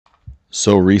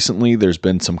So recently, there's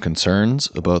been some concerns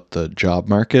about the job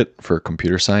market for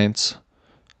computer science.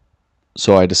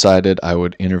 So I decided I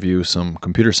would interview some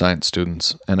computer science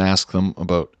students and ask them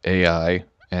about AI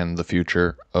and the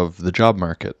future of the job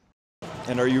market.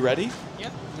 And are you ready? Yeah,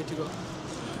 good to go.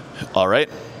 All right.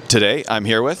 Today I'm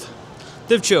here with.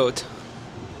 Divjot.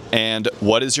 And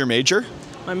what is your major?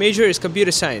 My major is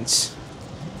computer science.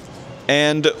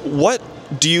 And what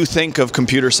do you think of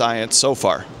computer science so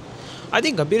far? I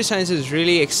think computer science is a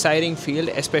really exciting field,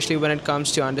 especially when it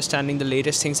comes to understanding the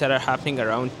latest things that are happening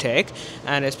around tech,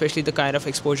 and especially the kind of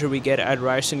exposure we get at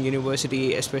Ryerson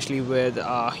University, especially with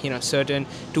certain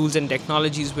tools and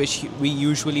technologies which we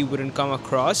usually wouldn't come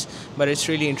across. But it's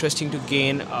really interesting to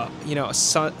gain a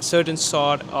certain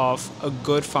sort of a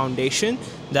good foundation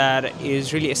that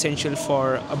is really essential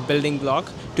for a building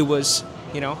block towards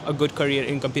a good career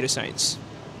in computer science.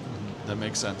 That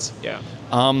makes sense. Yeah.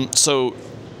 So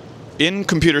in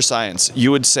computer science, you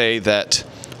would say that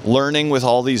learning with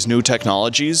all these new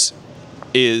technologies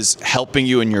is helping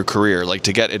you in your career, like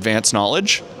to get advanced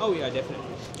knowledge? Oh yeah, definitely.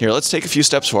 Here, let's take a few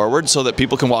steps forward so that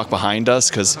people can walk behind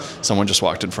us because someone just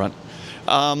walked in front.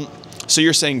 So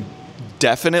you're saying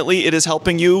definitely it is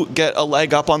helping you get a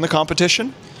leg up on the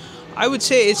competition? I would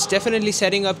say it's definitely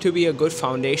setting up to be a good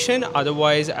foundation.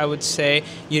 Otherwise, I would say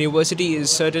university is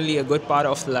certainly a good part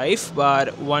of life,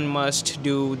 but one must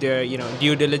do their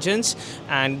due diligence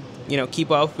and keep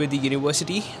up with the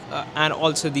university and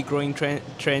also the growing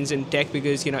trends in tech,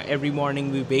 because every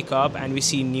morning we wake up and we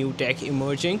see new tech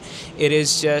emerging. It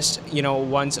is just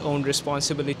one's own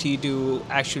responsibility to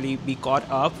actually be caught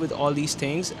up with all these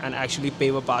things and actually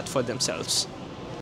pave a path for themselves.